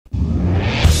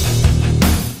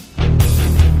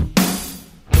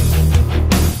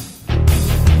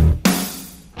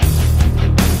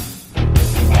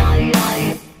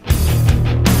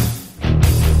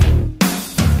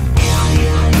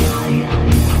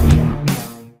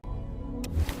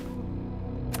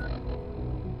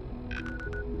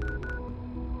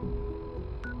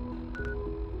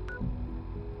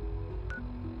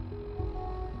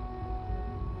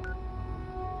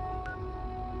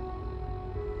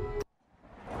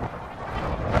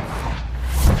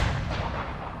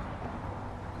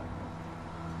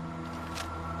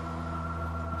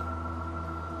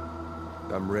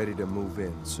I'm ready to move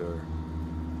in, sir.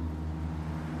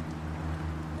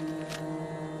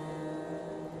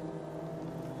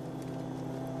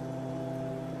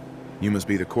 You must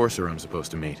be the courser I'm supposed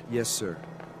to meet. Yes, sir.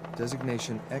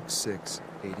 Designation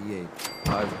X688.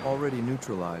 I've already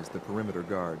neutralized the perimeter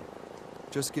guard.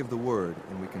 Just give the word,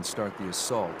 and we can start the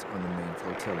assault on the main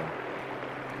flotilla.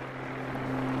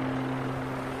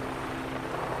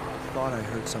 Thought I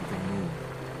heard something move.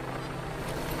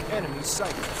 Enemy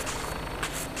sighted.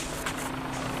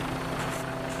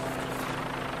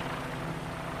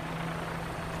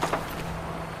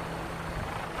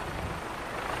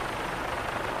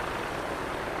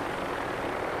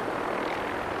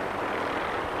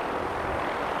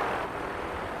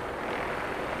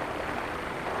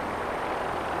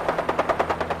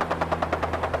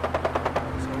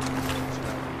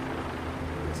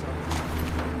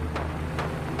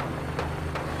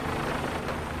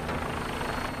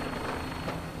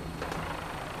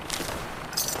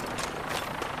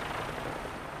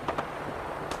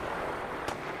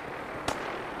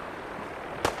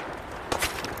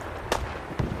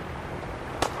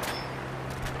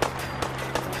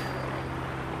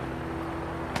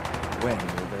 When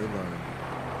will they learn?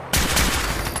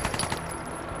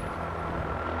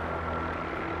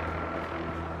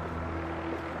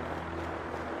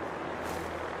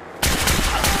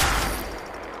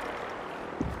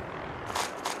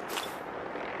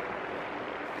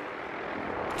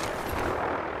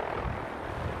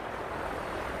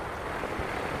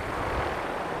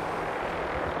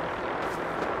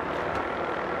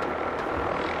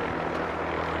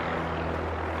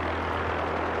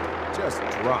 Just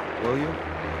drop, will you?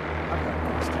 I've got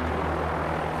things to do.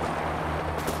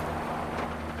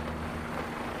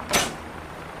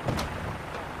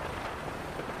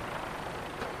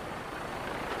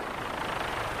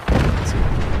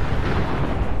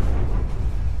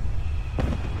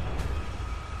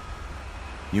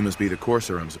 You must be the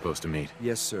courser I'm supposed to meet.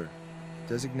 Yes, sir.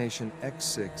 Designation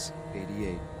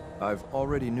X688. I've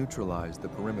already neutralized the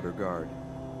perimeter guard.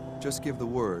 Just give the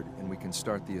word, and we can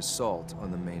start the assault on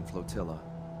the main flotilla.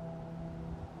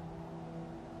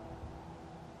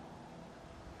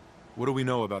 What do we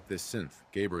know about this synth,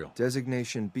 Gabriel?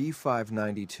 Designation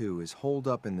B592 is holed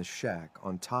up in the shack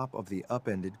on top of the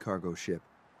upended cargo ship.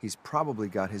 He's probably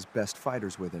got his best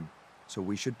fighters with him, so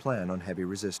we should plan on heavy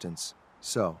resistance.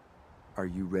 So, are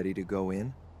you ready to go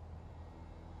in?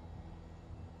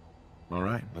 All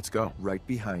right, let's go. Right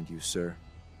behind you, sir.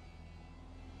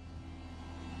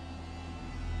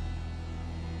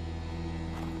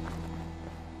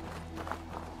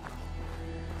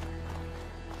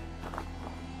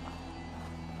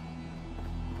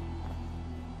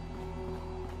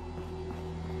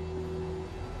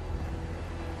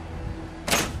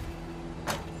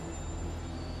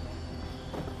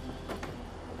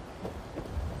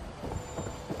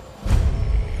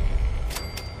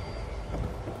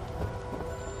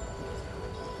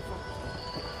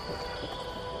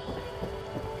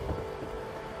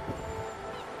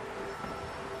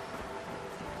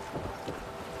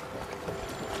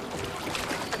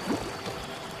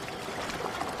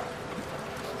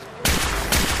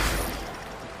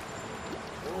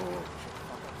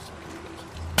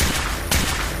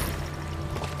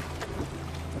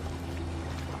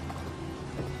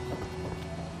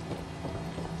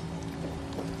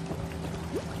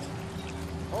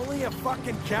 Only a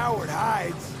fucking coward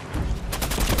hides.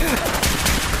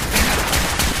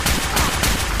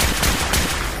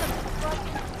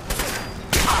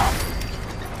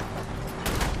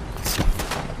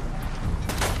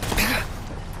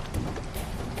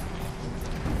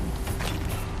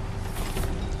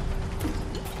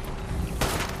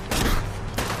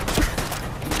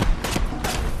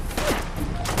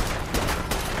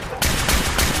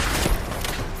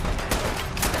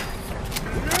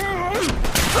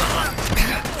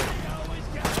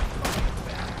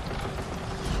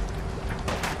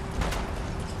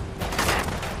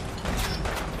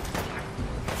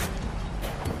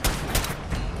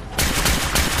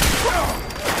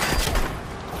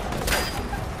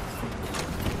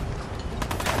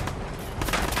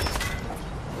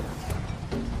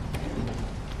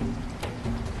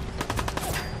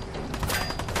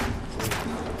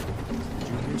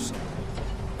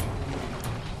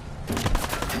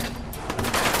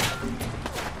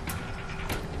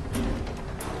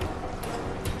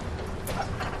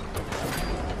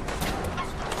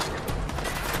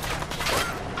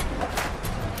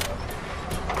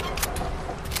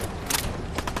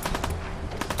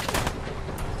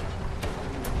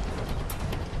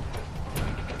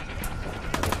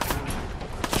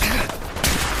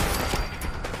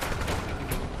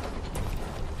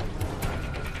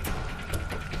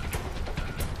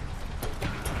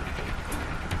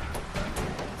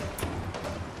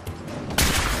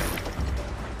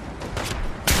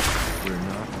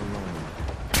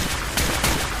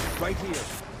 right here.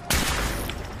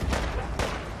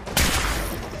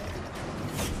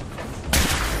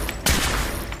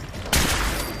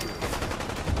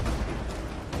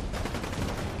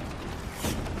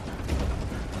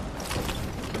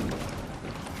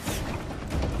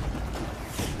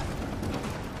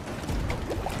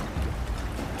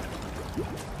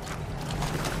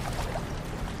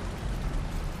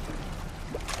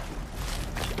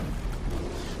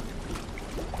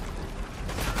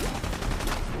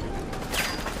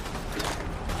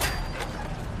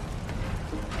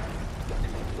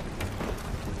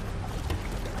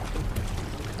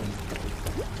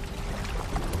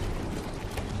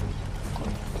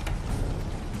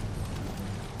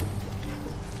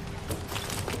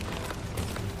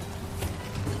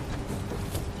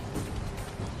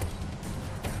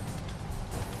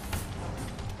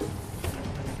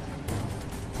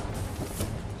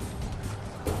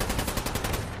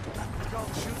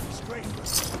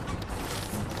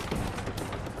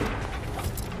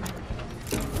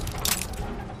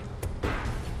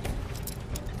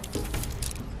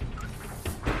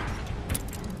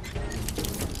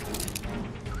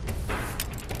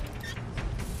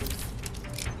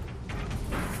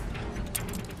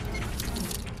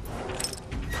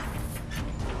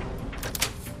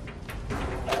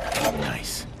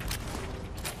 Nice.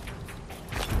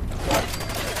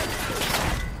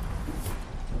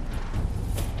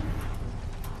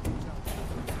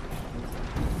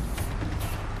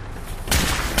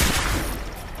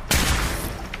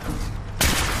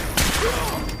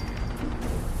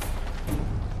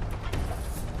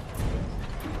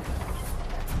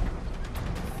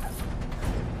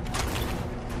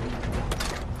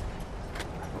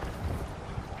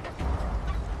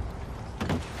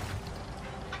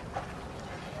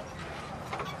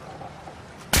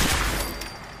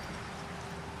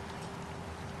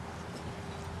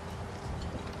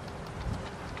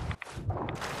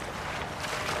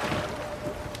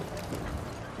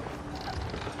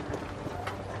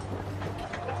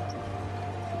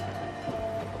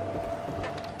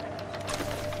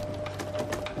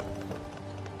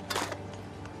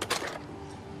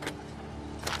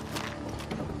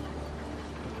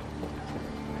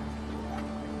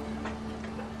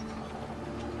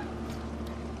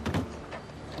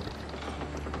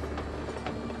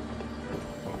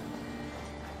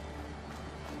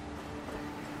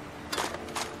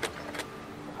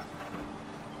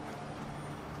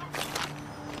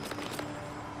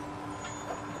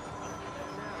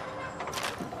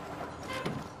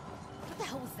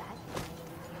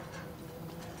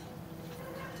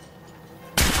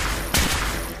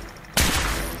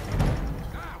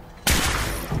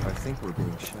 I think we're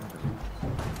being shadowed.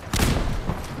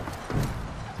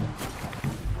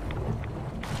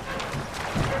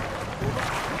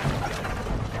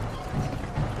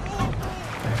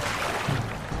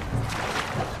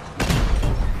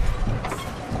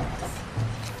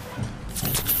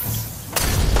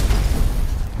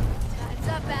 Time's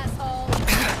up, asshole.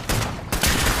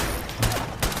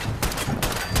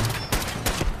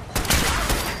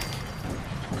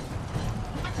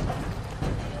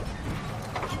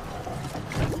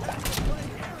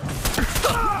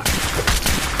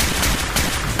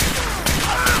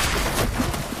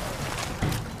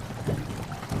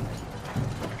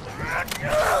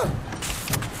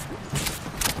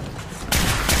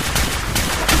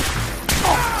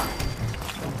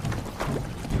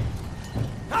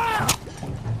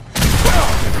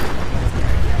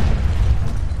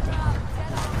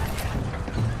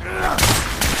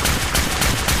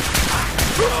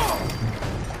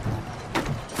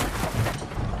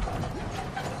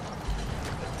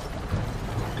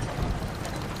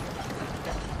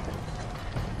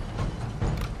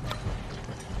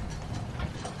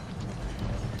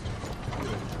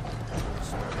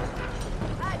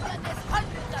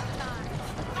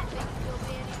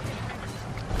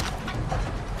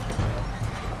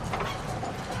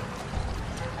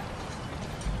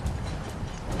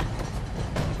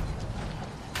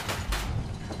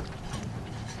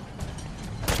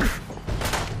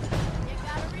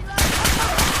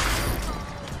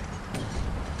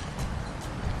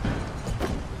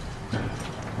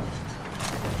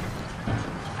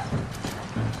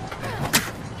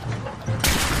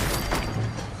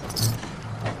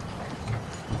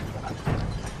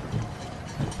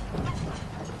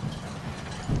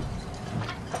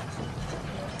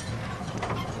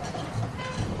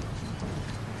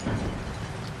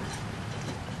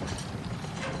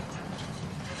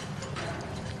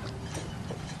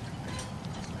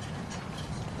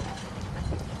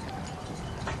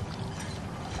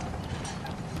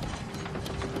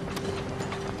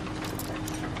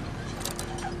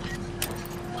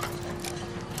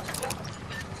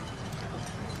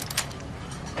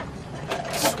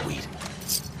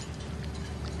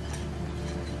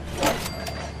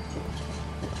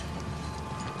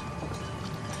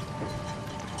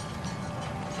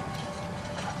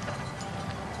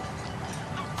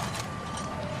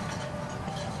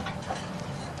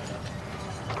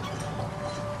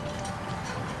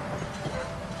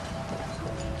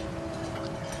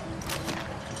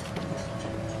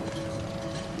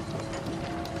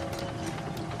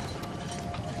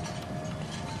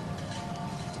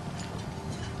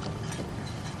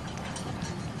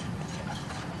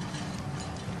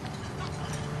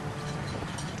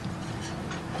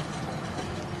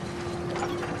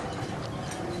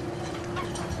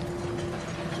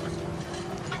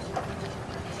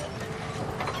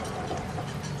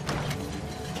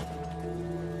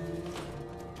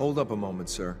 Hold up a moment,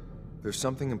 sir. There's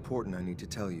something important I need to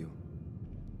tell you.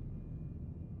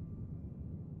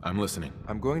 I'm listening.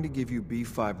 I'm going to give you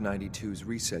B592's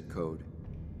reset code.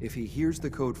 If he hears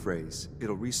the code phrase,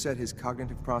 it'll reset his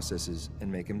cognitive processes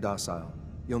and make him docile.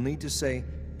 You'll need to say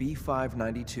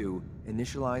B592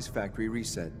 initialize factory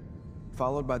reset,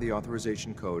 followed by the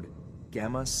authorization code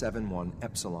Gamma 71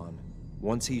 Epsilon.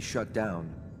 Once he's shut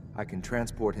down, I can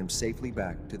transport him safely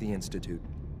back to the Institute.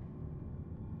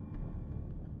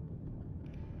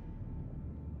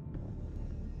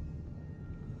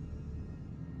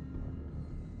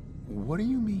 What do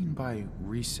you mean by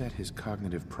reset his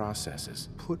cognitive processes?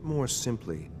 Put more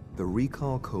simply, the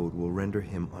recall code will render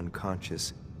him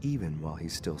unconscious even while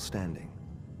he's still standing.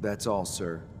 That's all,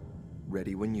 sir.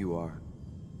 Ready when you are.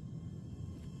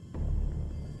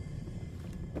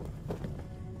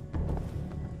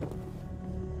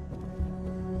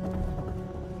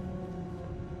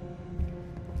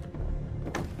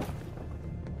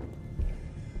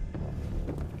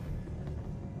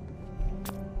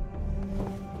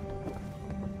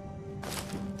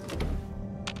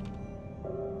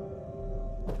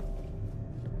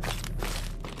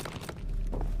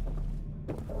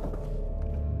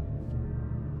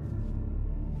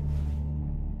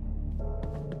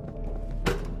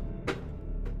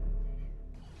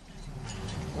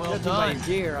 Well done. By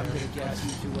gear, I'm gonna guess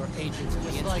you two are agents of the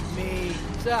Institute. Like me.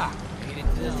 So, made it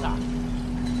to the top.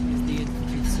 Is the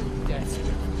Institute so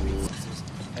desperate for resources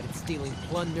that it's stealing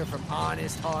plunder from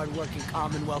honest, hard-working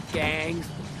Commonwealth gangs?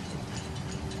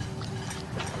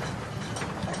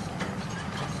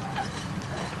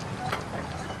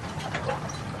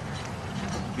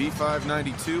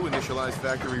 B592, initialize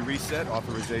factory reset,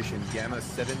 authorization Gamma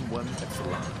 71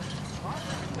 Epsilon.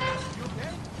 You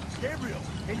okay? Gabriel,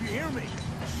 can you hear me?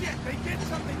 Shit, they did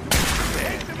something to us!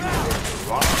 Take them out!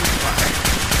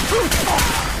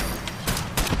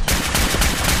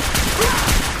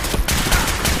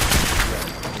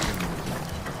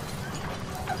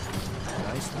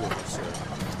 Nice work, sir.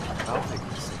 I'll take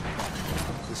this.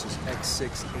 This is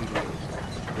X688,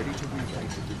 ready to relay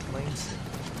to the plane sync.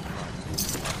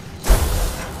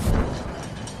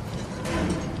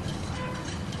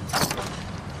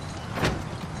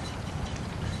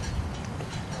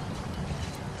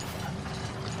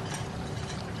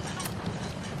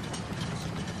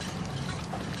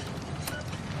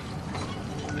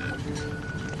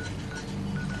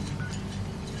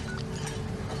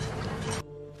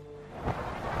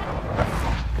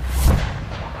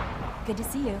 Good to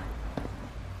see you.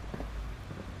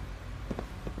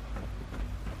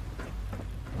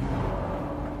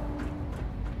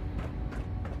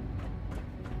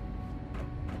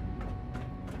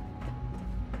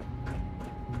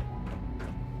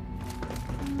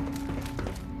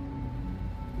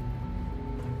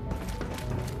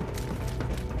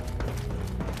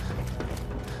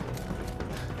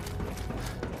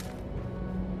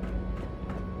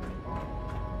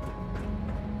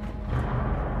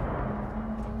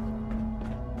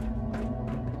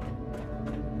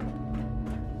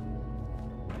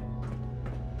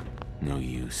 No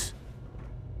use.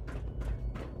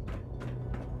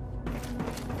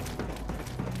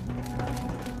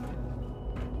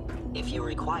 If you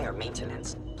require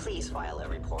maintenance, please file a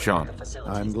report Sean, at the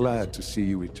facilities. I'm glad to see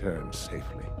you return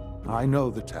safely. I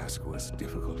know the task was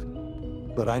difficult,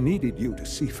 but I needed you to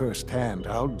see firsthand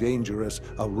how dangerous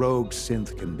a rogue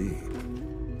synth can be.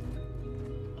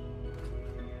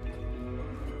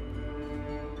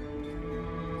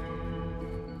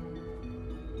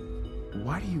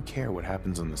 Why do you care what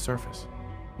happens on the surface?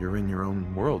 You're in your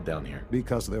own world down here.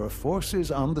 Because there are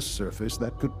forces on the surface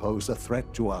that could pose a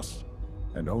threat to us,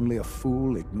 and only a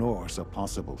fool ignores a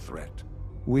possible threat.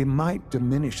 We might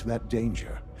diminish that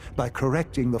danger by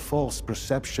correcting the false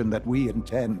perception that we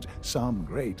intend some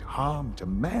great harm to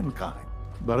mankind.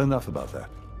 But enough about that.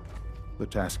 The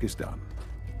task is done,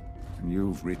 and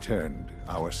you've returned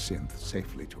our synth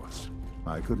safely to us.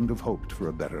 I couldn't have hoped for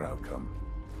a better outcome.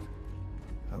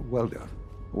 Well done.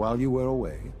 While you were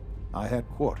away, I had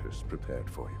quarters prepared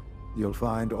for you. You'll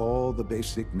find all the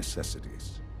basic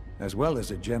necessities, as well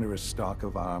as a generous stock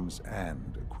of arms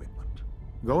and equipment.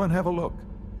 Go and have a look.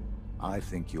 I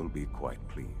think you'll be quite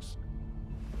pleased.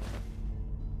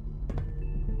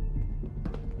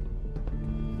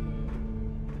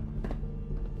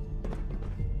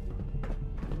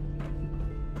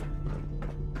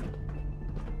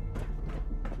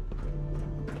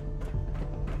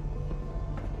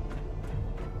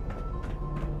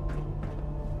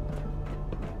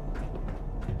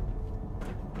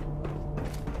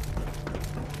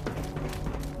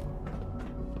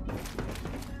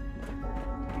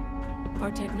 Our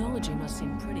Our technology must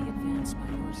seem pretty advanced by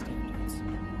your standards.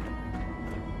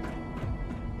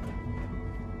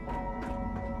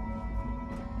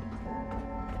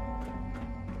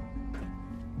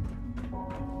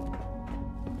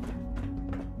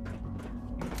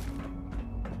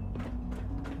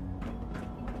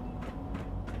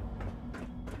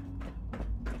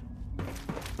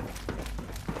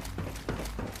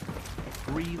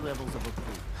 Three levels of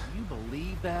approval. Do you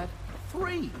believe that?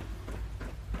 3!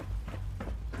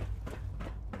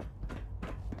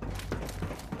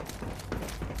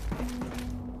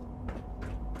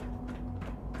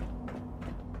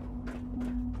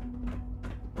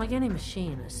 Like any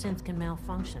machine, a synth can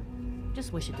malfunction.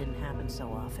 Just wish it didn't happen so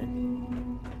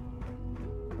often.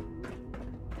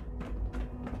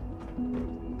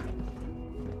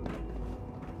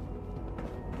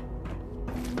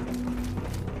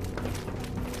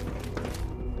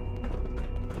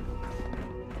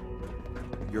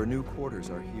 Your new quarters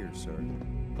are here, sir.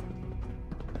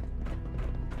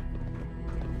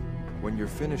 When you're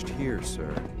finished here,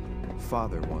 sir,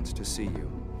 Father wants to see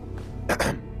you.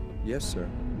 Yes, sir.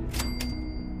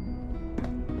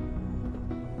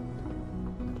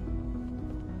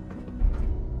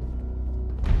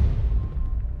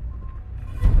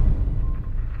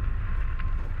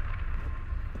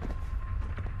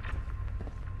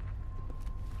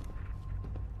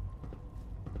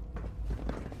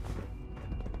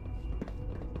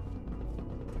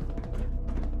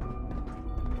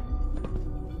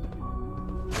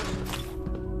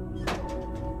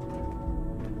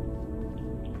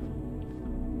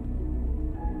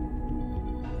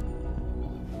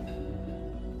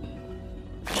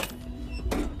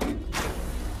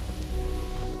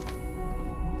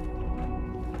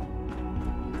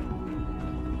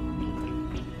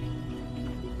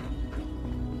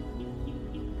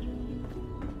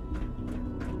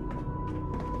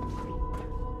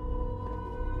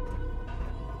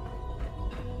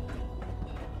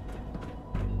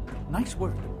 Nice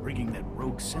work bringing that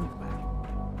rogue synth back.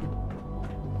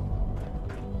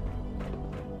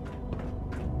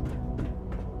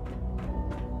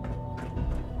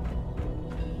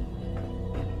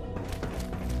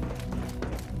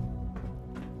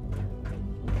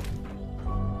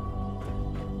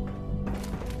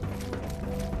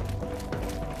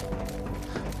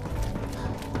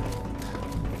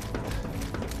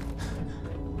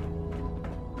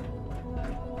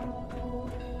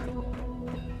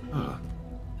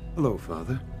 Hello,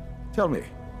 Father. Tell me,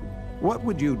 what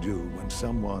would you do when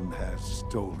someone has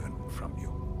stolen from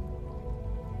you?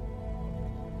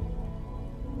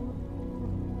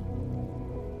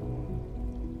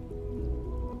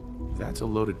 That's a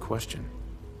loaded question.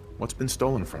 What's been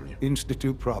stolen from you?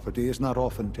 Institute property is not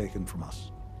often taken from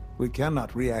us. We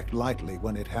cannot react lightly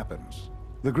when it happens.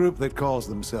 The group that calls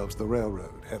themselves the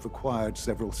Railroad have acquired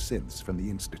several synths from the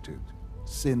Institute.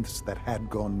 Synths that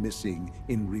had gone missing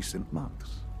in recent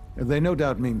months. They no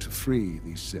doubt mean to free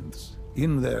these synths,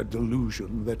 in their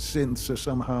delusion that synths are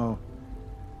somehow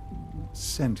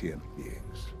sentient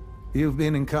beings. You've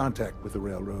been in contact with the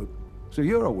Railroad, so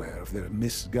you're aware of their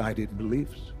misguided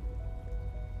beliefs.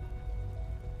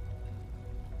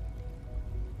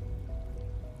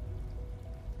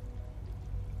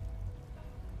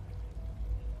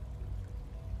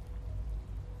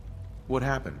 What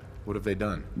happened? What have they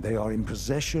done? They are in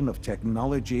possession of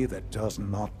technology that does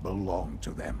not belong to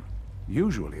them.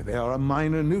 Usually they are a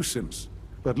minor nuisance,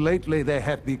 but lately they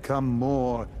have become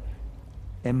more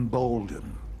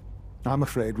emboldened. I'm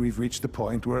afraid we've reached the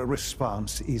point where a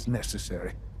response is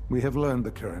necessary. We have learned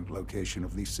the current location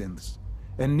of these synths,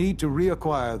 and need to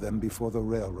reacquire them before the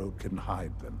Railroad can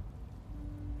hide them.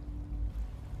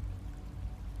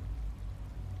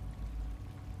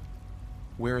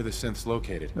 Where are the synths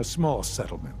located? A small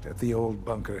settlement at the old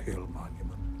Bunker Hill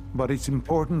Monument. But it's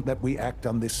important that we act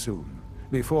on this soon,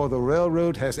 before the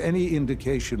Railroad has any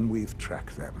indication we've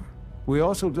tracked them. We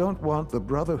also don't want the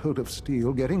Brotherhood of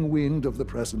Steel getting wind of the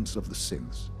presence of the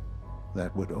synths.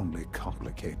 That would only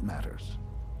complicate matters.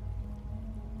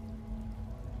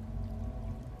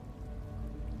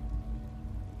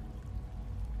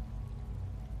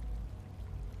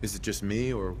 Is it just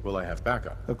me, or will I have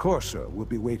backup? Of course, sir. We'll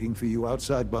be waiting for you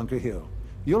outside Bunker Hill.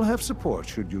 You'll have support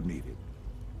should you need it.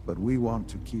 But we want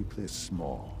to keep this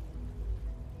small.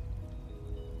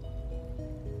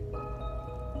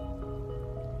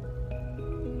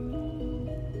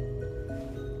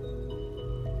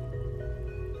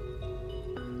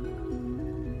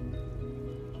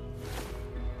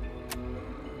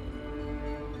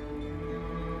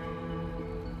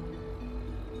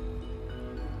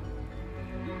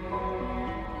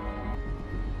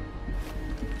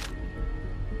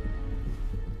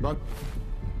 But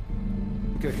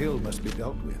Cahill must be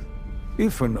dealt with,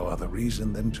 if for no other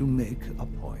reason than to make a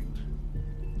point.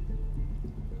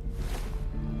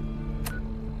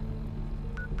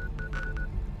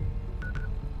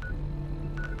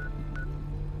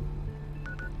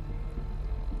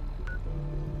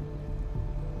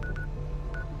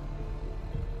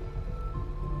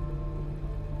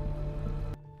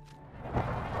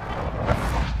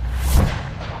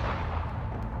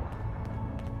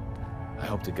 I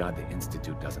hope to God the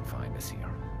Institute doesn't find us here.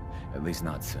 At least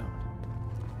not soon.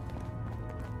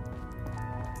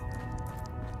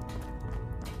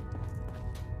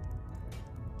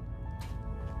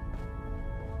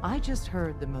 I just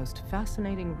heard the most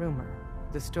fascinating rumor.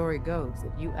 The story goes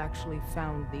that you actually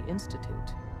found the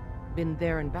Institute. Been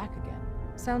there and back again.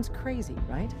 Sounds crazy,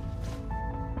 right?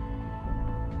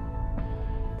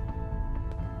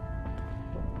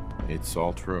 It's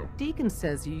all true. Deacon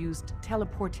says you used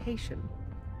teleportation.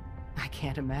 I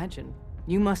can't imagine.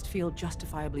 You must feel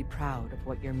justifiably proud of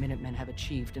what your Minutemen have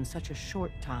achieved in such a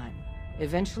short time.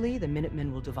 Eventually, the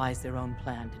Minutemen will devise their own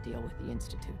plan to deal with the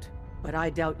Institute. But I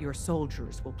doubt your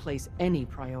soldiers will place any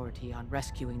priority on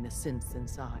rescuing the synths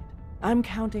inside. I'm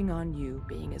counting on you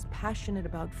being as passionate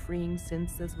about freeing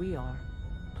synths as we are.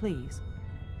 Please,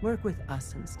 work with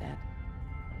us instead.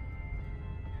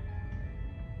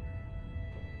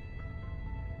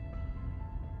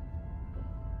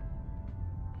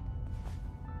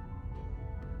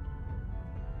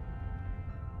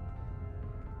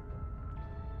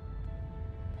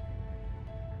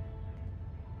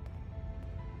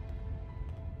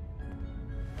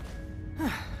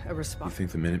 You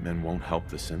think the Minutemen won't help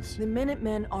the synths? The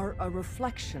Minutemen are a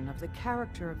reflection of the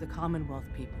character of the Commonwealth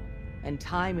people. And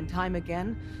time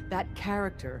again, that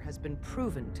character has been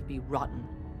proven to be rotten.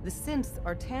 The synths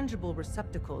are tangible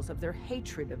receptacles of their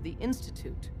hatred of the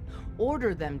Institute.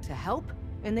 Order them to help,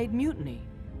 and they'd mutiny.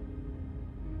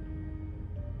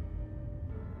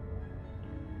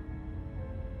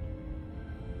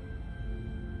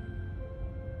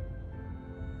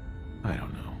 I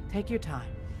don't know. Take your time.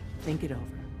 Think it over.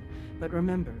 But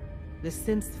remember, the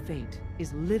synth's fate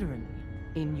is literally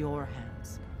in your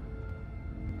hands.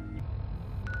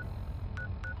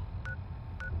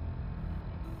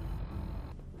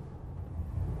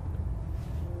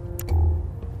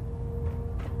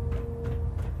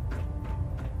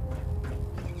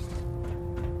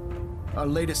 Our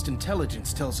latest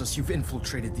intelligence tells us you've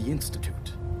infiltrated the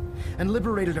Institute and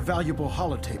liberated a valuable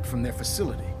holotape from their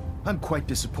facility. I'm quite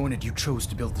disappointed you chose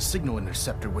to build the signal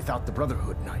interceptor without the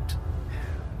Brotherhood Knight.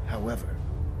 However,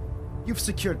 you've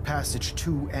secured passage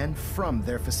to and from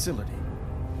their facility,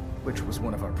 which was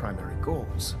one of our primary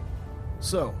goals.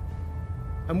 So,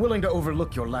 I'm willing to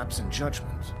overlook your lapse in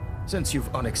judgment, since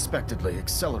you've unexpectedly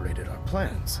accelerated our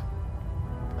plans.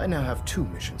 I now have 2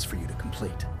 missions for you to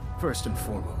complete. First and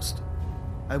foremost,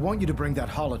 I want you to bring that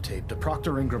holotape to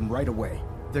Proctor Ingram right away.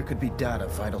 There could be data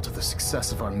vital to the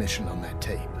success of our mission on that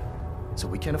tape, so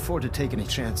we can't afford to take any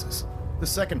chances. The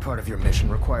second part of your mission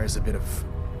requires a bit of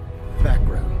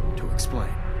background to explain.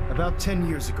 About 10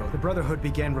 years ago, the Brotherhood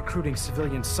began recruiting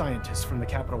civilian scientists from the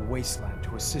capital wasteland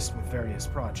to assist with various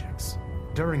projects.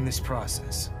 During this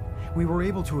process, we were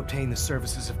able to obtain the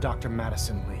services of Dr.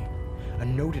 Madison Lee, a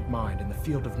noted mind in the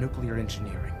field of nuclear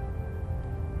engineering.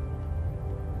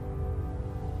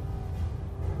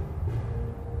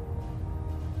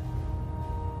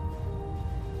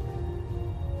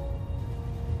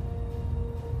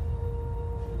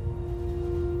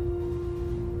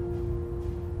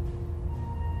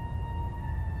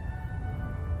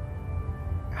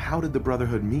 How did the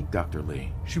Brotherhood meet Dr.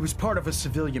 Lee? She was part of a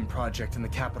civilian project in the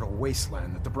capital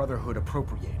wasteland that the Brotherhood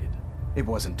appropriated. It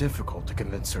wasn't difficult to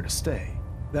convince her to stay.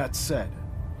 That said,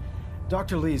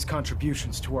 Dr. Lee's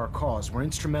contributions to our cause were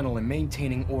instrumental in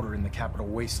maintaining order in the capital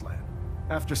wasteland.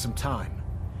 After some time,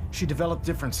 she developed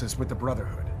differences with the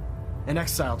Brotherhood and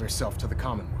exiled herself to the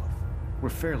Commonwealth. We're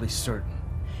fairly certain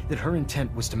that her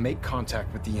intent was to make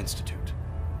contact with the Institute.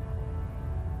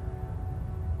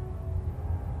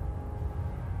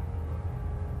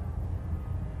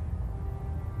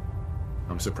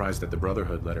 I'm surprised that the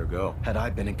Brotherhood let her go. Had I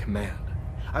been in command,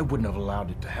 I wouldn't have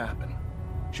allowed it to happen.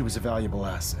 She was a valuable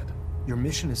asset. Your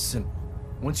mission is simple.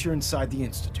 Once you're inside the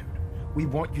Institute, we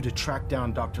want you to track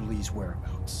down Dr. Lee's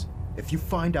whereabouts. If you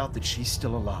find out that she's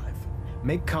still alive,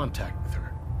 make contact with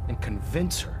her and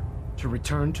convince her to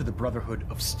return to the Brotherhood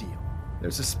of Steel.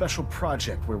 There's a special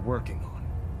project we're working on,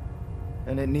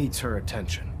 and it needs her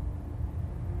attention.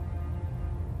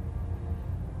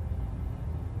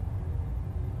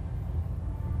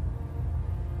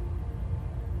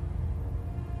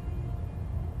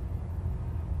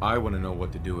 I want to know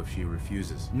what to do if she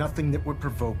refuses. Nothing that would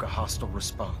provoke a hostile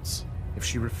response. If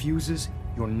she refuses,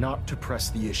 you're not to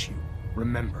press the issue.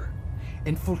 Remember,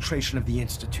 infiltration of the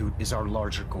Institute is our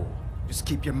larger goal. Just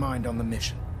keep your mind on the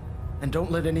mission. And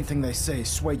don't let anything they say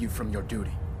sway you from your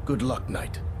duty. Good luck,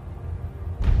 Knight.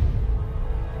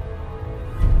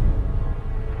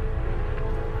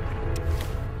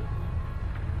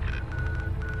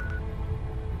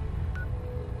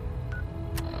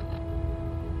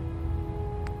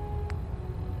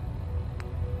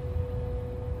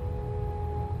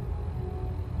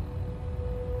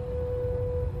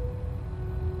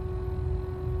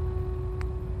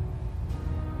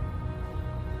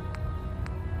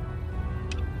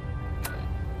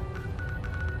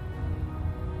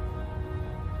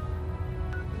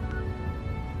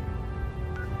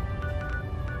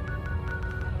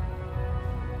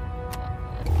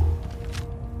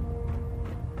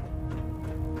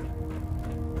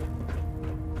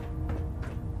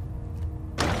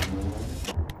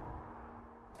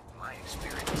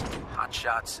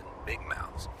 Shots and big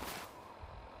mouths.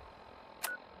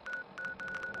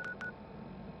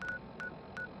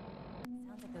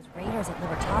 Sounds like those raiders at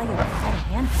Libertalia were quite a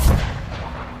handful.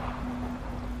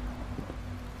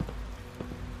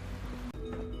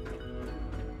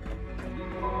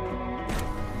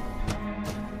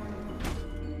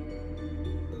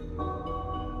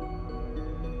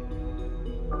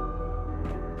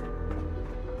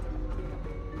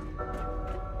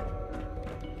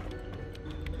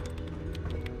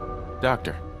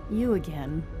 Doctor. You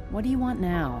again. What do you want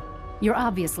now? You're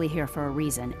obviously here for a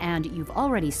reason, and you've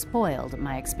already spoiled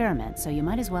my experiment, so you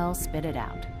might as well spit it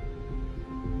out.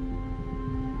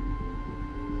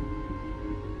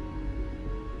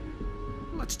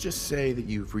 Let's just say that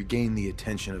you've regained the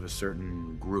attention of a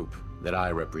certain group that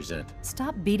I represent.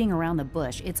 Stop beating around the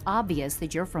bush. It's obvious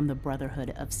that you're from the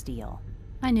Brotherhood of Steel.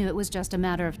 I knew it was just a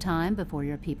matter of time before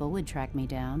your people would track me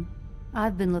down.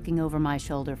 I've been looking over my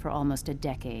shoulder for almost a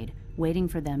decade, waiting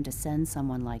for them to send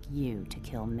someone like you to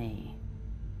kill me.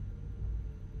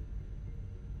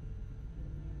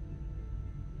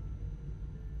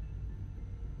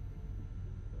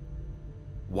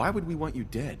 Why would we want you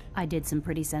dead? I did some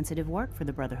pretty sensitive work for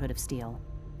the Brotherhood of Steel.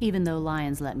 Even though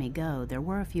Lyons let me go, there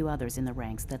were a few others in the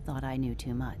ranks that thought I knew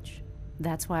too much.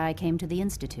 That's why I came to the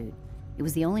Institute. It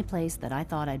was the only place that I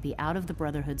thought I'd be out of the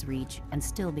Brotherhood's reach and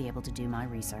still be able to do my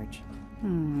research.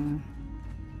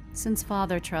 Since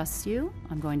Father trusts you,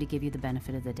 I'm going to give you the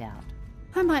benefit of the doubt.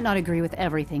 I might not agree with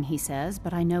everything he says,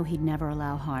 but I know he'd never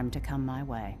allow harm to come my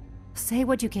way. Say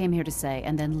what you came here to say,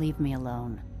 and then leave me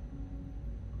alone.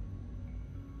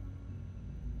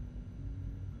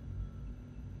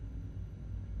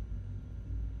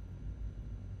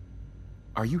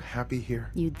 Are you happy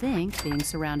here? You'd think being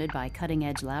surrounded by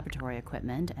cutting-edge laboratory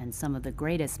equipment and some of the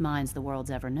greatest minds the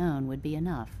world's ever known would be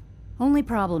enough. Only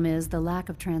problem is the lack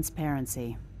of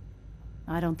transparency.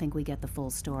 I don't think we get the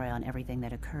full story on everything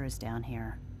that occurs down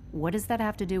here. What does that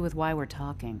have to do with why we're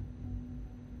talking?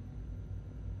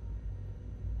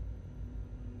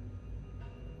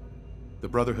 The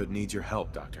Brotherhood needs your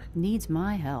help, Doctor. Needs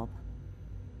my help?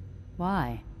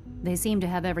 Why? They seemed to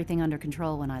have everything under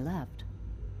control when I left.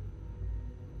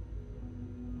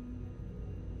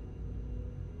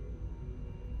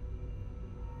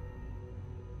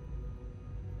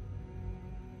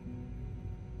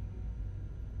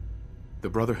 The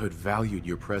Brotherhood valued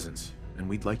your presence, and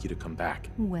we'd like you to come back.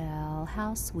 Well,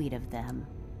 how sweet of them.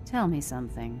 Tell me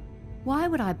something. Why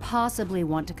would I possibly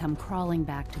want to come crawling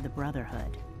back to the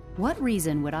Brotherhood? What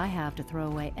reason would I have to throw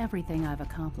away everything I've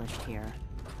accomplished here?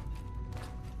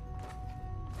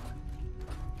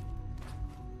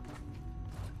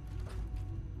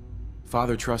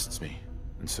 Father trusts me,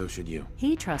 and so should you.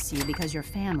 He trusts you because you're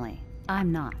family.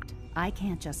 I'm not. I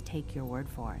can't just take your word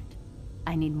for it.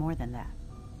 I need more than that.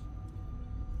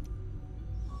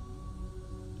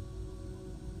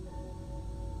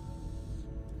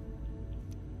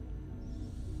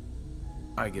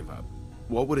 I give up.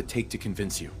 What would it take to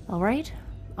convince you? All right,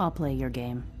 I'll play your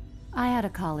game. I had a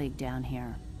colleague down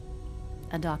here,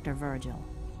 a Dr. Virgil.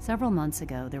 Several months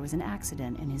ago, there was an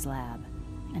accident in his lab,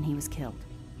 and he was killed.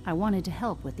 I wanted to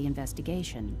help with the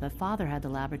investigation, but Father had the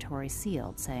laboratory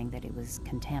sealed, saying that it was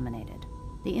contaminated.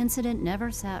 The incident never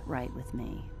sat right with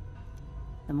me.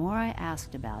 The more I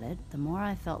asked about it, the more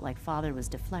I felt like Father was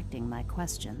deflecting my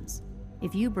questions.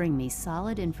 If you bring me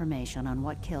solid information on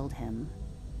what killed him,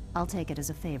 I'll take it as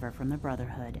a favor from the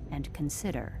Brotherhood and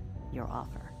consider your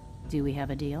offer. Do we have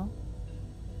a deal?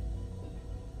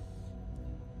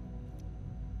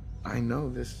 I know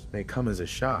this may come as a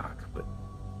shock, but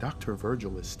Dr.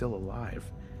 Virgil is still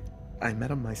alive. I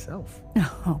met him myself.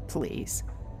 Oh, please.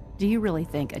 Do you really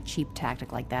think a cheap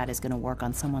tactic like that is going to work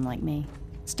on someone like me?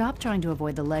 Stop trying to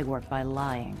avoid the legwork by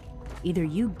lying. Either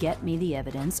you get me the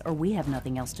evidence, or we have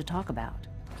nothing else to talk about.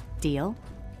 Deal?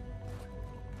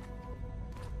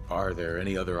 Are there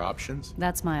any other options?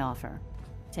 That's my offer.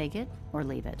 Take it or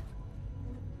leave it.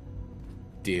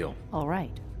 Deal. All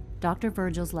right. Dr.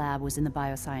 Virgil's lab was in the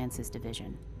Biosciences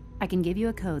Division. I can give you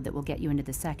a code that will get you into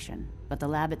the section, but the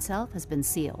lab itself has been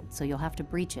sealed, so you'll have to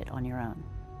breach it on your own.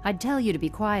 I'd tell you to be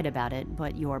quiet about it,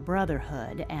 but your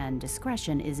brotherhood and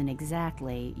discretion isn't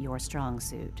exactly your strong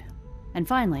suit. And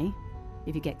finally,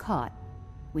 if you get caught,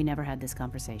 we never had this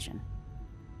conversation.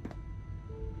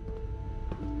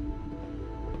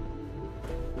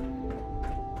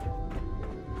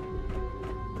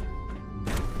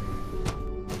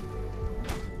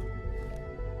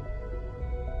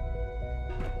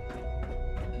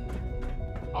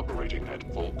 Operating at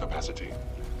full capacity.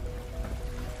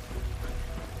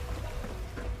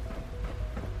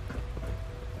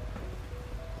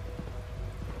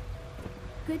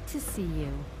 Good to see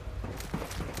you.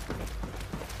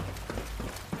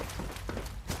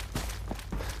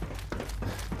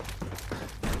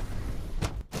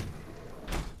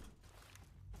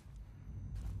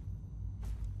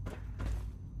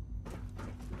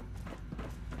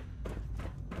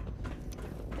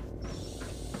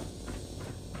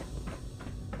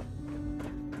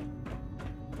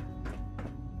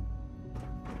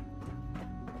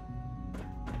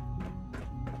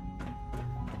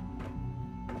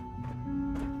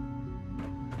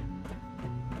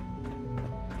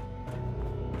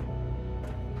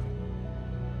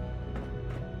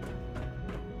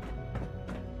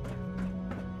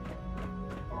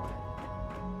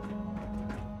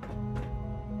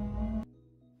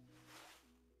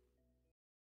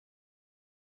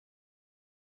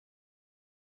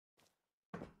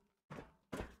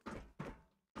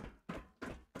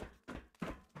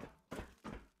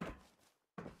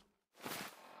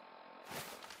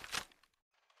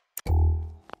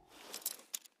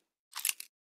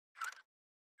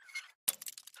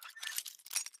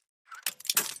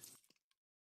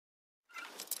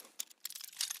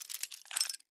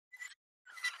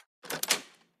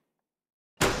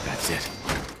 That's it.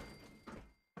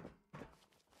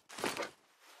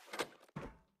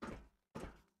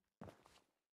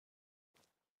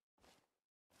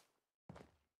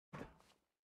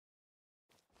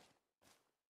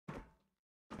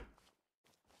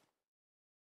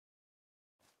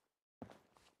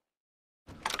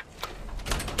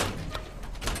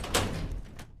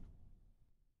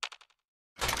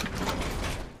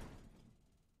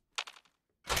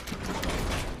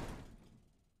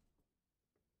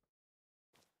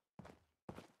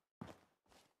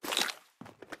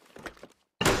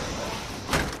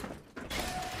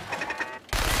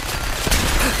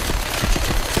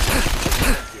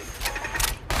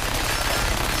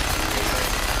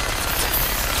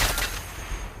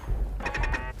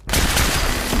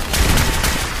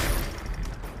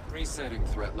 Resetting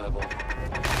threat level.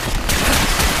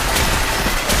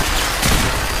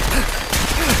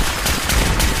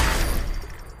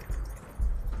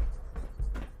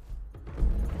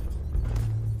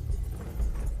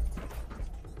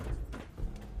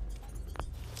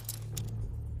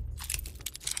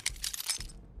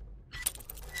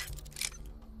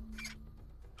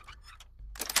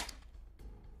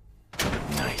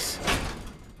 Nice.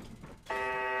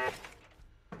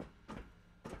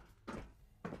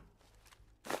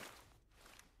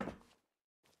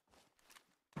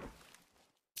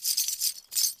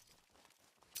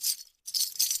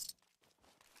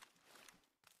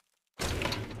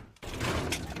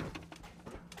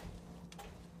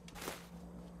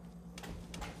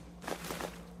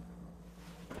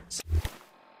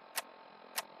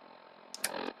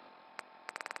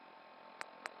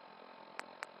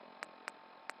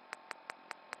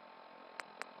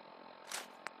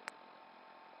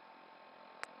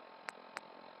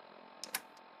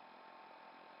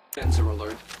 Sensor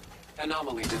alert.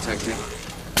 Anomaly detected.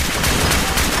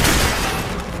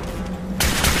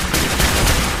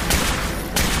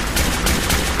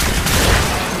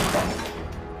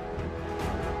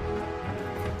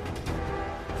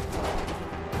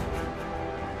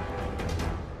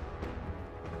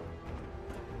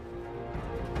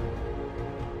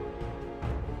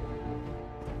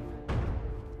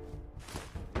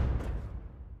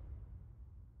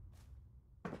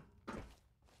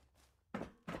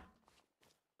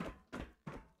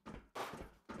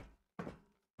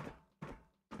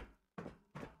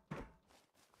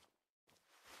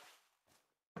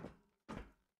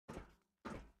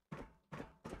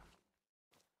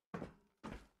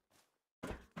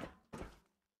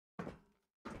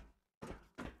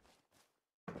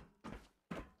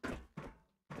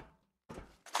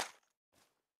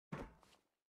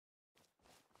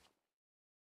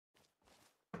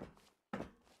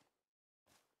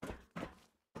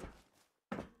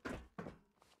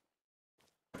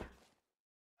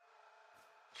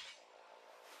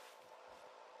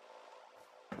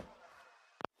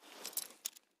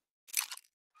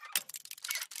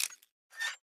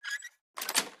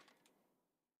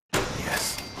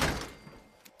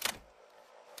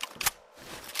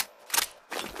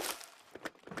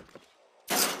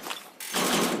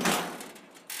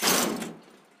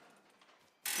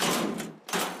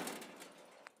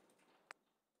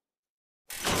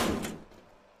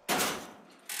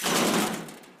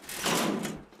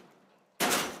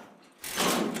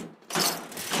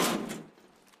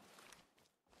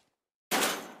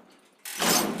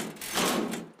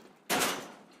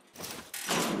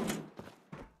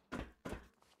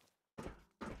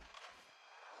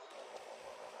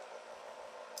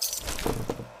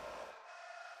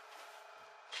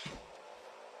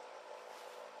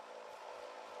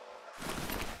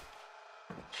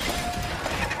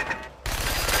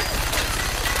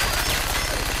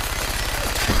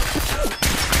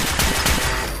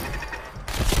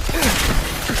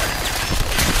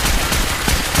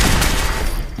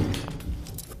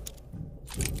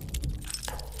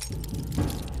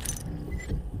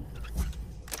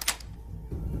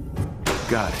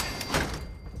 Got it.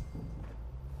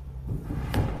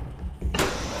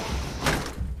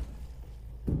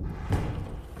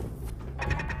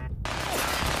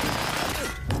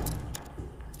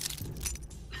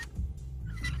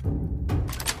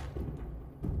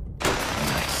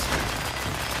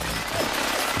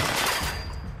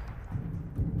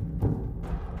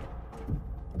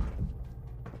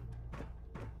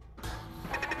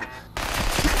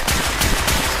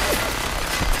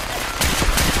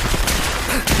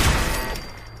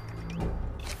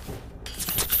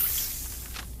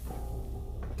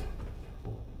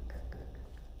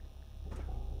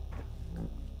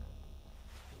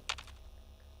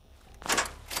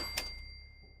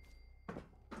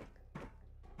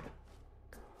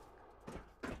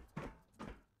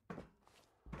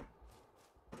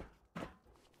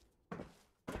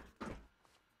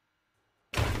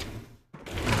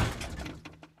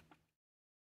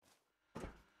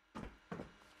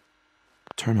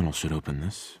 Terminal should open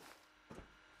this.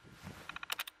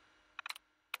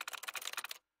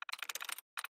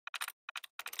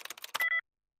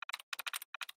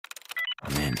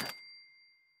 I'm in.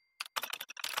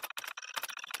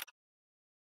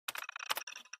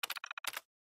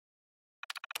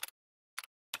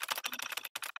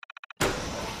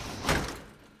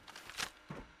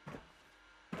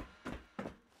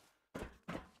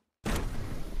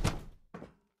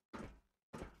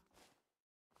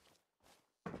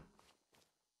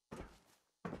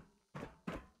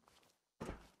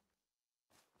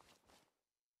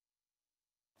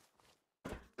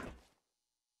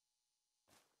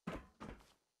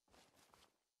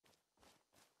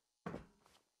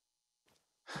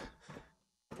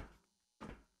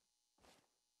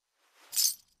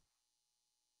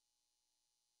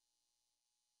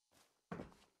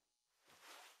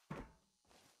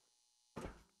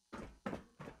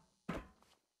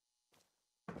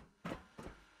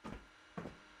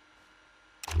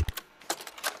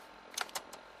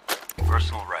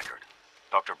 Personal record,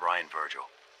 Dr. Brian Virgil.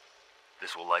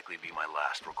 This will likely be my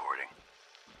last recording.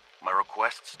 My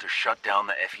requests to shut down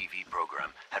the FEV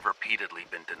program have repeatedly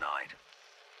been denied.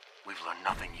 We've learned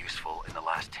nothing useful in the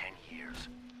last 10 years.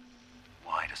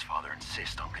 Why does Father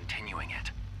insist on continuing it?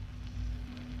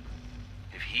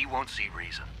 If he won't see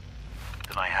reason,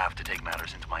 then I have to take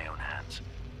matters into my own hands.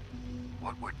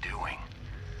 What we're doing,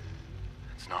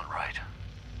 it's not right.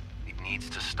 It needs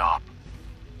to stop.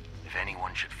 If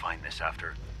anyone should find this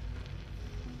after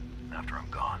I'm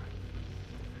gone,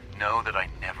 know that I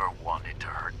never wanted to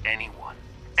hurt anyone.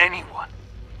 Anyone!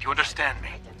 Do you understand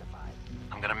me?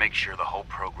 I'm gonna make sure the whole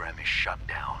program is shut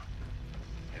down.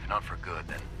 If not for good,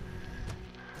 then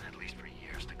at least for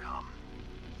years to come.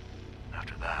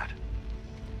 After that,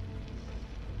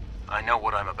 I know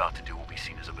what I'm about to do will be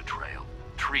seen as a betrayal.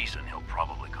 Treason, he'll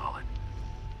probably call it.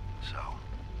 So,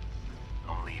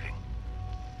 I'm leaving.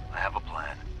 I have a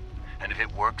plan. And if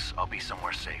it works, I'll be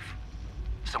somewhere safe.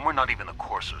 Somewhere not even the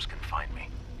coursers can find me.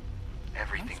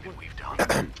 Everything that we've done,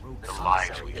 the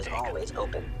lives we've is taken. always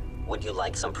open. Would you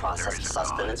like some processed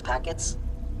sustenance packets?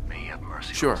 May he have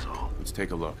mercy Sure. on us all. Let's take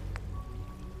a look.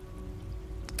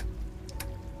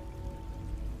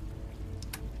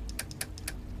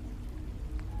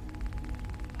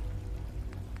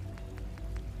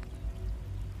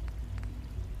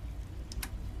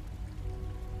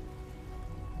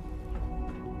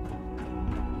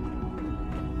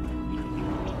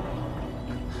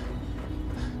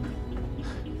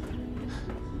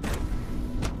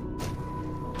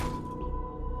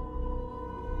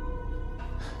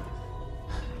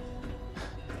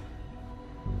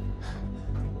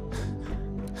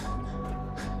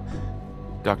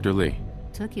 Dr. Lee.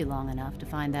 Took you long enough to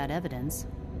find that evidence.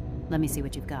 Let me see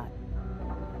what you've got.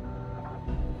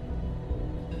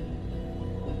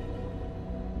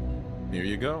 Here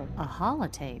you go. A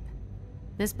holotape.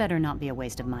 This better not be a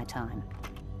waste of my time.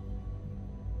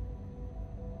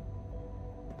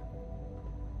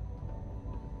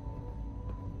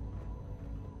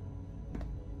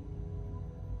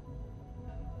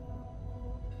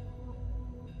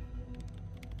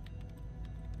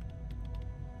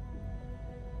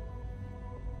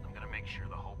 Make sure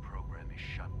the whole program is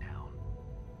shut down.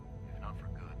 If not for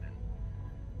good, then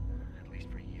at least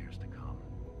for years to come.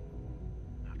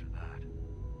 After that,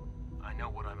 I know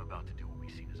what I'm about to do will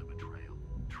be seen as a betrayal.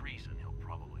 Treason, he'll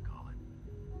probably call it.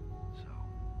 So,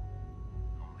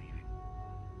 I'm leaving.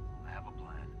 I have a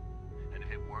plan. And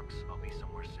if it works, I'll be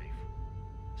somewhere safe.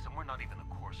 Somewhere not even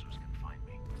the coursers can find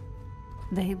me.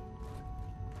 They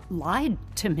lied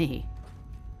to me.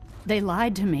 They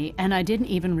lied to me, and I didn't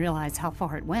even realize how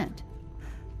far it went.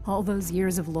 All those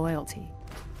years of loyalty.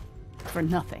 For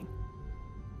nothing.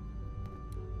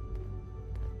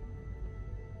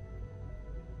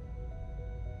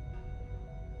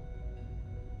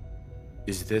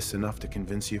 Is this enough to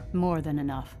convince you? More than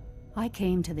enough. I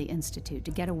came to the Institute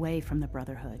to get away from the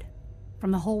Brotherhood.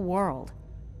 From the whole world.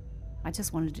 I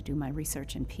just wanted to do my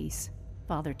research in peace.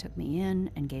 Father took me in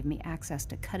and gave me access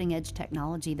to cutting-edge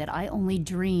technology that I only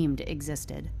dreamed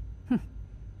existed.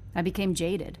 I became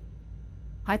jaded.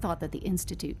 I thought that the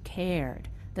Institute cared,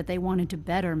 that they wanted to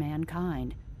better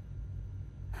mankind.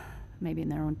 Maybe in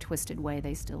their own twisted way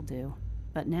they still do.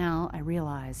 But now I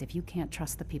realize if you can't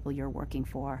trust the people you're working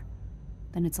for,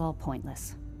 then it's all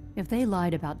pointless. If they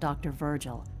lied about Dr.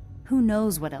 Virgil, who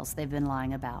knows what else they've been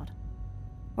lying about?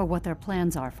 Or what their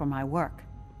plans are for my work.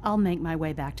 I'll make my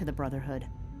way back to the Brotherhood.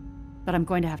 But I'm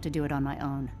going to have to do it on my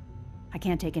own. I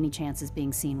can't take any chances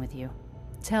being seen with you.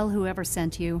 Tell whoever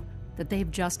sent you that they've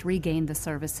just regained the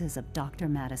services of Dr.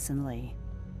 Madison Lee.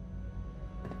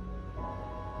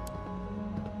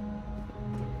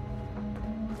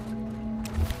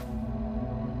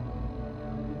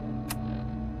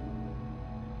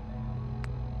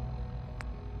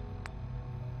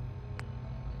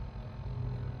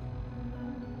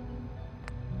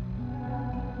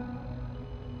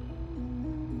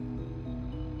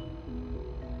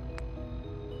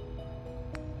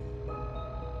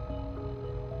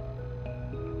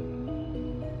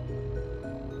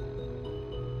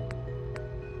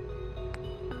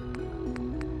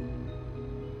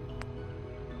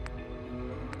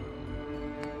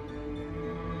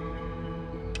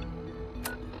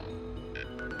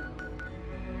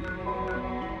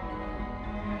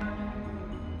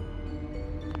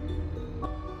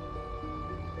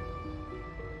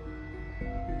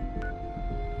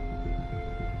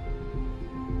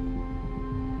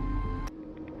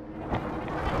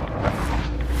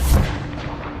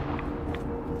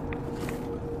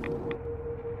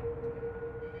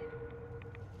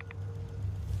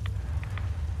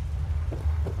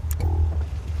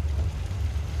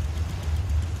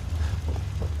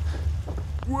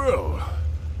 Well,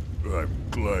 I'm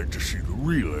glad to see the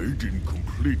relay didn't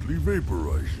completely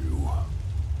vaporize you.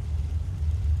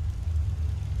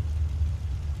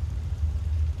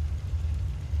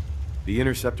 The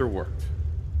interceptor worked.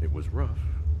 It was rough,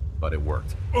 but it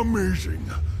worked. Amazing.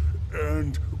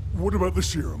 And what about the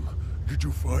serum? Did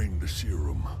you find the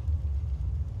serum?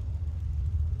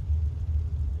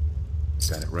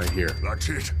 Got it right here. That's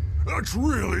it. That's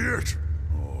really it.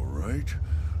 All right.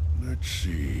 Let's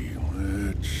see.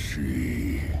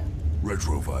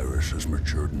 Retrovirus has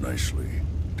matured nicely.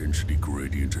 Density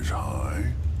gradient is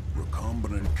high.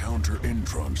 Recombinant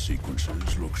counter-intron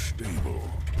sequences look stable.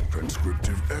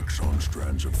 Transcriptive exon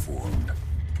strands have formed.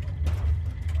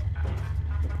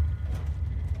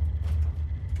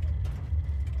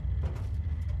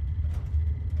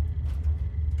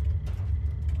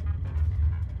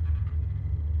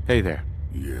 Hey there.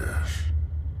 Yes.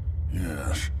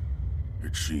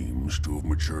 It seems to have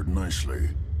matured nicely.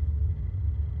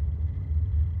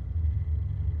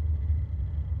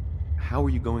 How are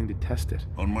you going to test it?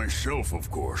 On myself, of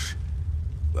course.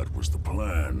 That was the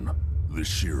plan. This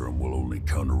serum will only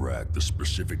counteract the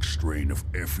specific strain of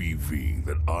FEV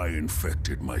that I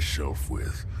infected myself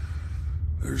with.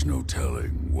 There's no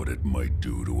telling what it might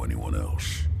do to anyone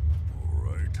else. All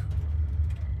right.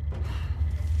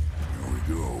 Here we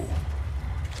go.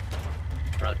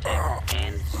 Protect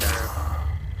and serve.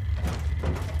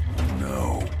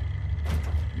 Now,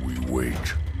 we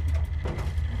wait.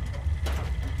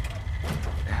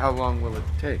 How long will it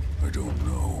take? I don't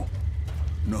know.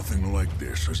 Nothing like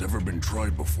this has ever been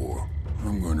tried before.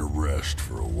 I'm going to rest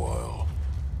for a while.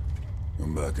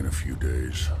 I'm back in a few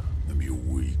days, maybe a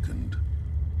week, and...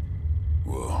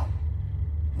 well,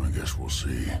 I guess we'll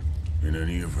see. In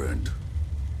any event,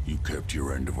 you kept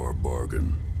your end of our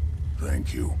bargain.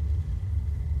 Thank you.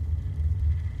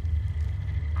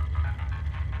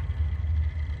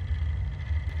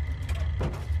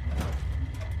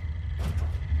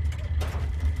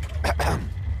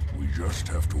 We just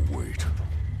have to wait.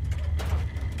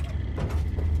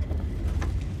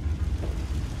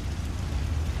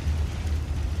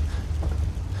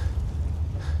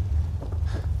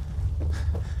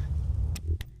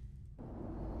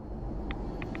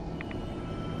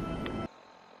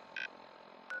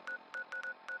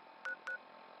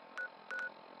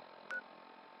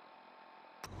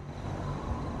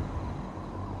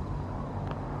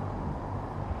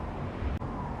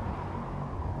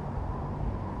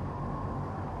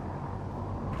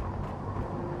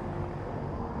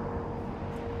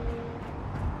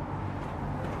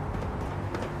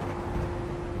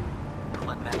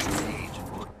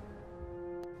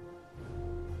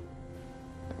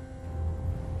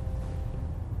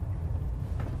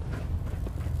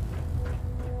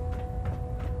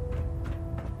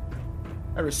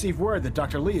 received word that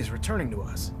Dr. Lee is returning to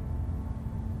us.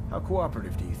 How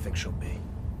cooperative do you think she'll be?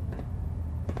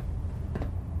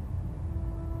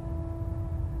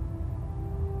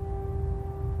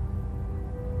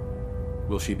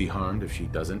 Will she be harmed if she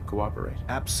doesn't cooperate?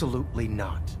 Absolutely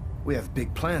not. We have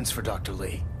big plans for Dr.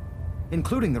 Lee,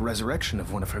 including the resurrection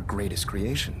of one of her greatest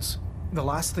creations. The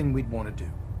last thing we'd want to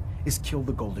do is kill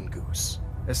the Golden Goose.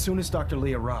 As soon as Dr.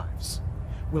 Lee arrives,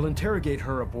 we'll interrogate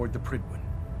her aboard the Prydwen.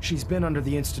 She's been under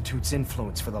the Institute's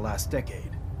influence for the last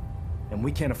decade, and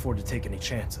we can't afford to take any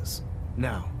chances.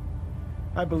 Now,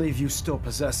 I believe you still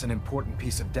possess an important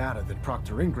piece of data that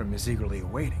Proctor Ingram is eagerly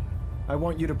awaiting. I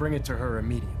want you to bring it to her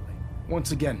immediately.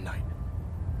 Once again, Knight,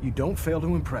 you don't fail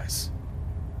to impress.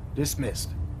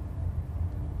 Dismissed.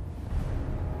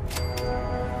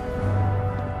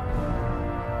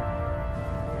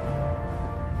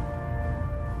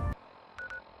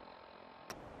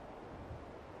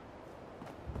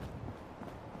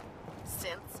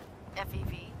 Synths,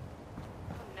 FEV.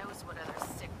 Who knows what other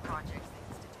sick projects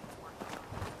the Institute's working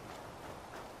on.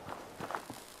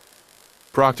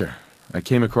 Proctor, I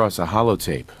came across a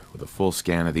holotape with a full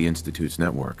scan of the Institute's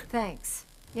network. Thanks.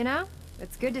 You know,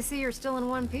 it's good to see you're still in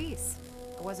one piece.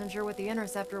 I wasn't sure what the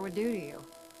Interceptor would do to you.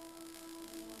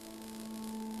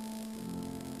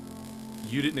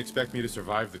 You didn't expect me to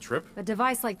survive the trip? A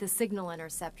device like the Signal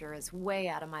Interceptor is way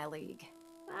out of my league.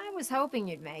 I was hoping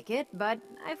you'd make it, but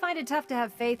I find it tough to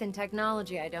have faith in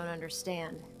technology I don't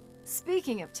understand.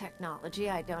 Speaking of technology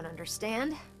I don't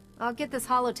understand, I'll get this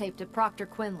holotape to Proctor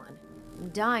Quinlan. I'm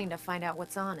dying to find out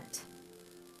what's on it.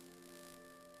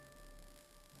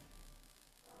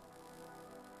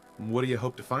 What do you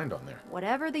hope to find on there?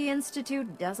 Whatever the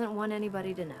Institute doesn't want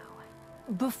anybody to know.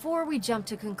 Before we jump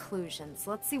to conclusions,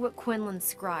 let's see what Quinlan's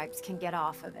scribes can get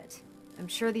off of it. I'm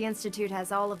sure the Institute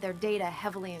has all of their data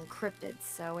heavily encrypted,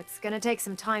 so it's gonna take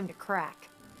some time to crack.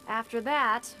 After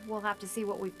that, we'll have to see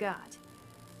what we've got.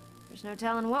 There's no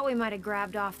telling what we might have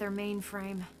grabbed off their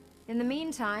mainframe. In the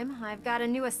meantime, I've got a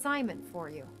new assignment for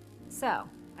you. So,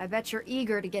 I bet you're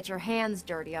eager to get your hands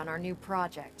dirty on our new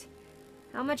project.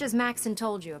 How much has Maxon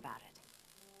told you about it?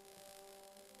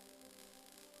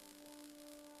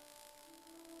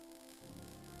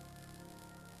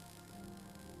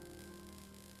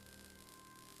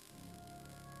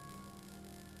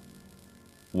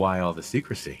 Why all the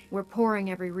secrecy? We're pouring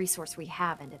every resource we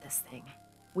have into this thing.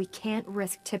 We can't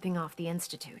risk tipping off the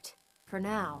Institute. For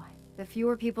now, the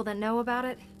fewer people that know about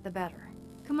it, the better.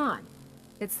 Come on,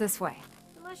 it's this way.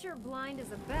 Unless you're blind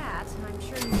as a bat, I'm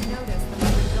sure you've noticed that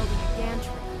we've been building a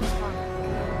gantry for the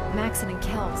Commonwealth. Maxon and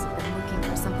Kells have been looking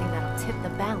for something that'll tip the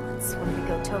balance when we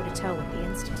go toe-to-toe with the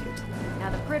Institute. Now,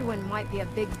 the Prydwen might be a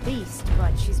big beast,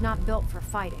 but she's not built for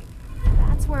fighting.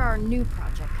 That's where our new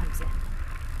project comes in.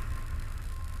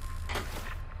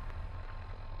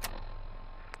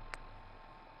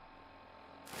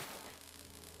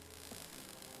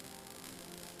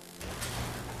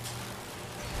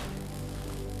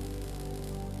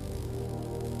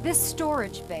 This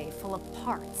storage bay full of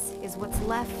parts is what's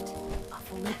left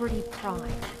of Liberty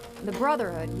Prime. The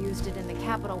Brotherhood used it in the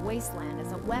Capital Wasteland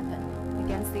as a weapon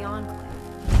against the Enclave.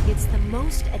 It's the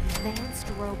most advanced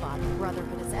robot the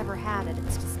Brotherhood has ever had at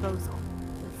its disposal.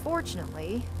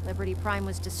 Unfortunately, Liberty Prime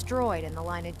was destroyed in the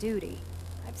line of duty.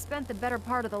 I've spent the better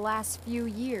part of the last few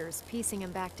years piecing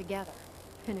him back together.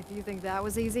 And if you think that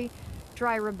was easy,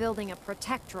 try rebuilding a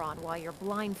Protectron while you're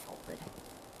blindfolded.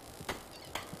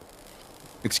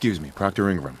 Excuse me, Proctor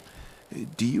Ingram.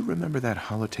 Do you remember that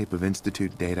holotape of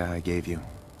Institute data I gave you?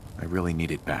 I really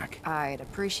need it back. I'd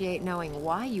appreciate knowing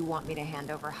why you want me to hand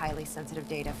over highly sensitive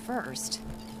data first.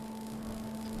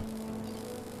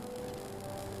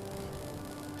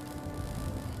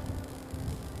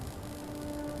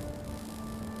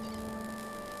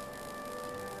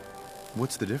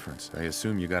 What's the difference? I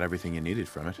assume you got everything you needed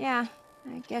from it. Yeah,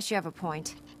 I guess you have a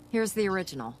point. Here's the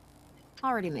original.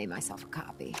 Already made myself a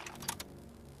copy.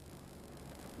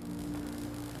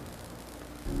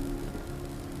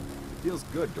 Feels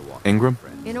good to walk. Ingram?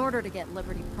 In order to get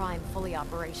Liberty Prime fully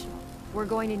operational, we're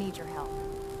going to need your help.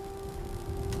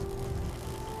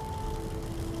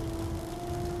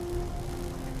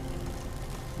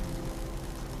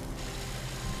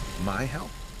 My help?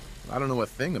 I don't know a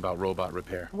thing about robot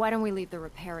repair. Why don't we leave the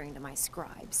repairing to my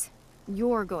scribes?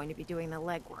 You're going to be doing the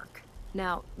legwork.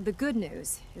 Now, the good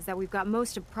news is that we've got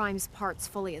most of Prime's parts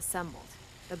fully assembled.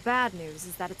 The bad news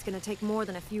is that it's going to take more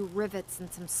than a few rivets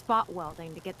and some spot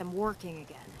welding to get them working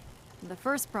again. The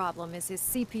first problem is his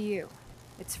CPU.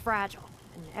 It's fragile,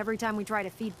 and every time we try to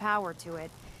feed power to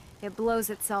it, it blows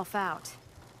itself out.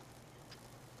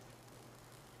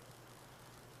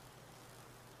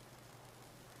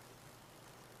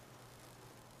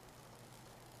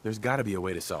 There's gotta be a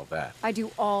way to solve that. I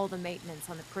do all the maintenance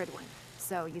on the Pridwin,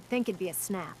 so you'd think it'd be a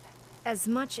snap. As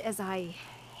much as I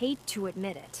hate to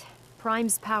admit it,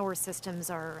 Prime's power systems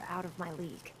are out of my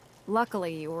league.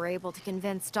 Luckily, you were able to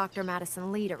convince Dr.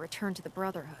 Madison Lee to return to the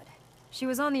Brotherhood. She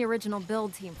was on the original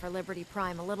build team for Liberty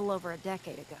Prime a little over a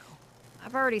decade ago.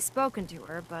 I've already spoken to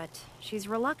her, but she's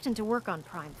reluctant to work on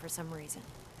Prime for some reason.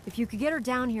 If you could get her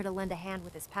down here to lend a hand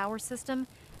with his power system,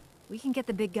 we can get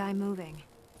the big guy moving.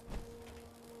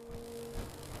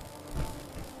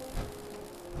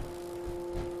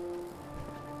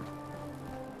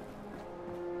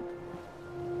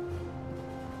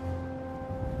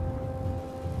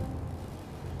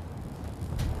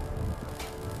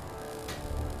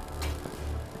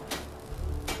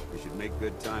 We should make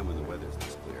good time when the weather's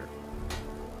this clear.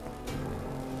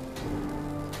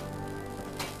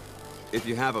 If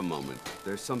you have a moment,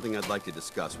 there's something I'd like to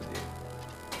discuss with you.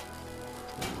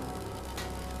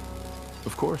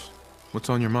 Of course. What's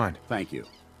on your mind? Thank you.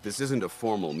 This isn't a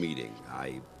formal meeting.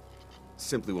 I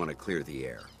simply want to clear the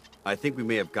air. I think we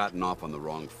may have gotten off on the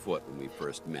wrong foot when we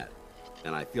first met,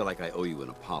 and I feel like I owe you an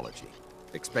apology.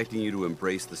 Expecting you to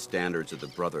embrace the standards of the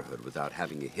Brotherhood without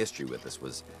having a history with us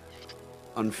was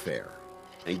unfair.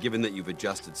 And given that you've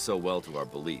adjusted so well to our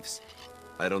beliefs,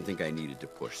 I don't think I needed to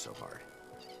push so hard.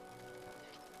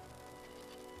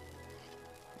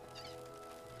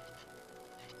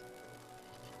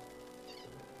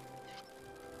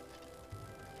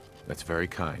 That's very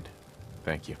kind.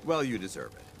 Thank you. Well, you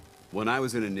deserve it. When I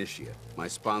was an initiate, my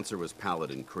sponsor was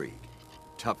Paladin Krieg,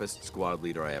 toughest squad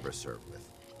leader I ever served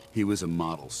with. He was a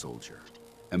model soldier,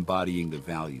 embodying the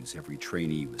values every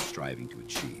trainee was striving to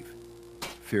achieve.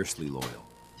 Fiercely loyal,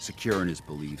 secure in his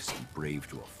beliefs, and brave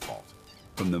to a fault.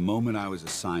 From the moment I was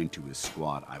assigned to his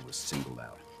squad, I was singled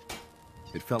out.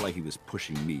 It felt like he was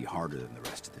pushing me harder than the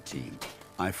rest of the team.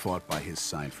 I fought by his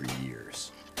side for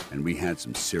years, and we had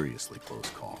some seriously close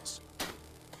calls.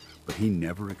 But he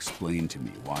never explained to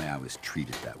me why I was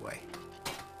treated that way.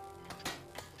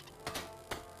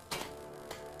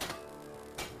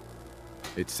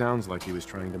 It sounds like he was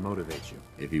trying to motivate you.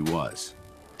 If he was,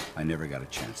 I never got a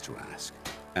chance to ask.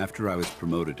 After I was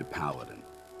promoted to Paladin,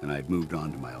 and I'd moved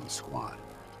on to my own squad,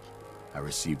 I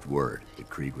received word that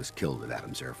Krieg was killed at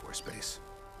Adams Air Force Base.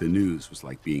 The news was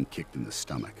like being kicked in the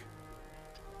stomach.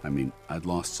 I mean, I'd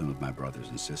lost some of my brothers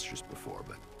and sisters before,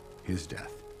 but his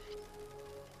death,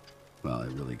 well,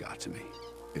 it really got to me.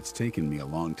 It's taken me a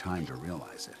long time to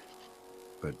realize it.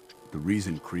 But the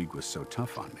reason Krieg was so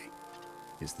tough on me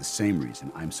is the same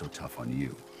reason I'm so tough on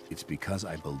you. It's because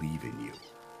I believe in you.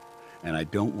 And I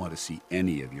don't want to see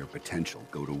any of your potential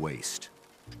go to waste.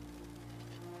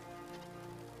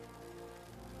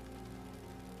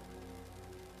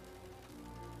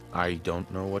 I don't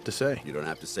know what to say. You don't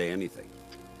have to say anything.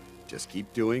 Just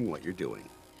keep doing what you're doing.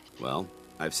 Well,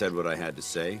 I've said what I had to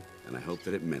say, and I hope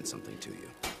that it meant something to you.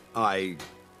 I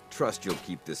trust you'll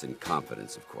keep this in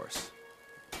confidence, of course.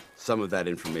 Some of that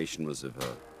information was of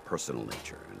a personal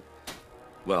nature, and,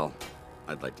 well,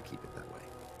 I'd like to keep it that way.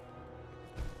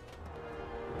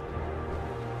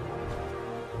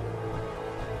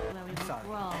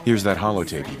 Here's that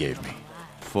holotape you gave me,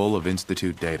 full of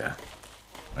Institute data.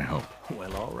 I hope.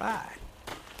 Well, all right.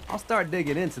 I'll start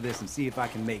digging into this and see if I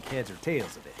can make heads or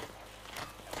tails of it.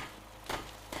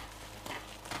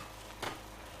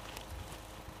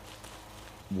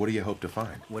 What do you hope to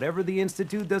find? Whatever the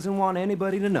Institute doesn't want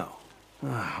anybody to know.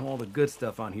 All the good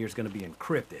stuff on here is going to be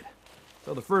encrypted.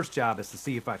 So the first job is to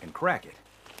see if I can crack it.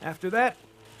 After that,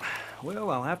 well,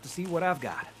 I'll have to see what I've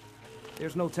got.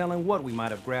 There's no telling what we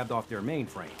might have grabbed off their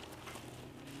mainframe.